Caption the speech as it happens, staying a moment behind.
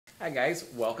Hi guys,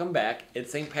 welcome back.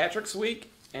 It's St. Patrick's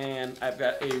Week, and I've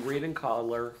got a reading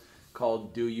caller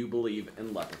called Do You Believe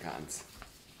in Leprechauns?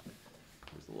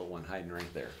 There's a little one hiding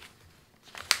right there.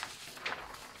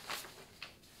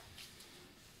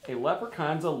 A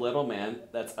leprechaun's a little man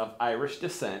that's of Irish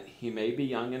descent. He may be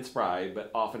young and spry, but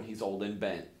often he's old and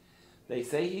bent. They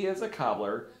say he is a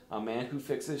cobbler, a man who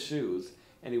fixes shoes,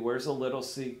 and he wears a little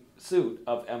suit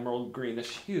of emerald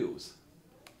greenish hues.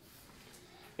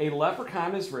 A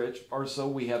leprechaun is rich, or so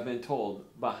we have been told.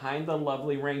 Behind the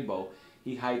lovely rainbow,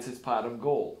 he hides his pot of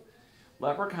gold.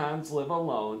 Leprechauns live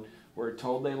alone. We're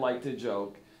told they like to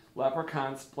joke.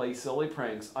 Leprechauns play silly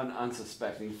pranks on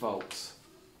unsuspecting folks.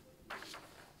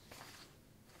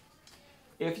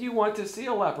 If you want to see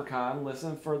a leprechaun,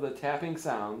 listen for the tapping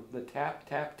sound. The tap,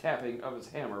 tap, tapping of his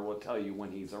hammer will tell you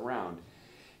when he's around.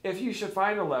 If you should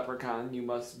find a leprechaun, you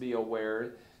must be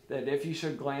aware that if you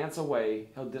should glance away,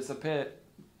 he'll disappear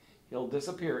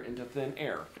into thin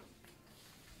air.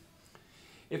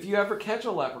 If you ever catch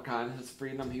a leprechaun, his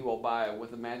freedom he will buy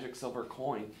with a magic silver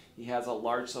coin. He has a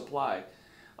large supply.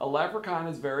 A leprechaun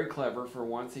is very clever, for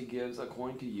once he gives a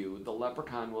coin to you, the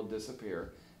leprechaun will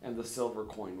disappear, and the silver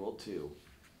coin will too.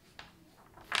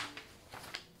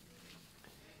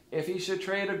 If he should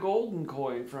trade a golden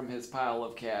coin from his pile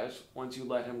of cash, once you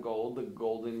let him go, the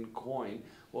golden coin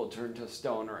will turn to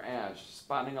stone or ash.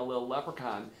 Spotting a little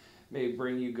leprechaun may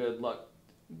bring good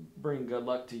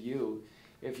luck to you.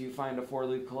 If you find a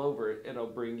four-leaf clover, it'll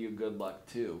bring you good luck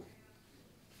too.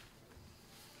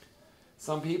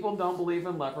 Some people don't believe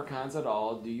in leprechauns at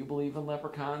all. Do you believe in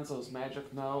leprechauns, those magic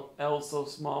elves so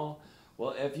small?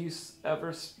 Well, if you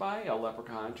ever spy a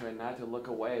leprechaun, try not to look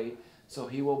away, so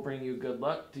he will bring you good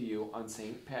luck to you on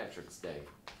St. Patrick's Day.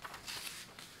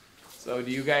 So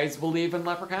do you guys believe in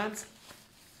leprechauns?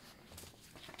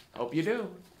 Hope you do.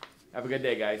 Have a good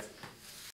day, guys.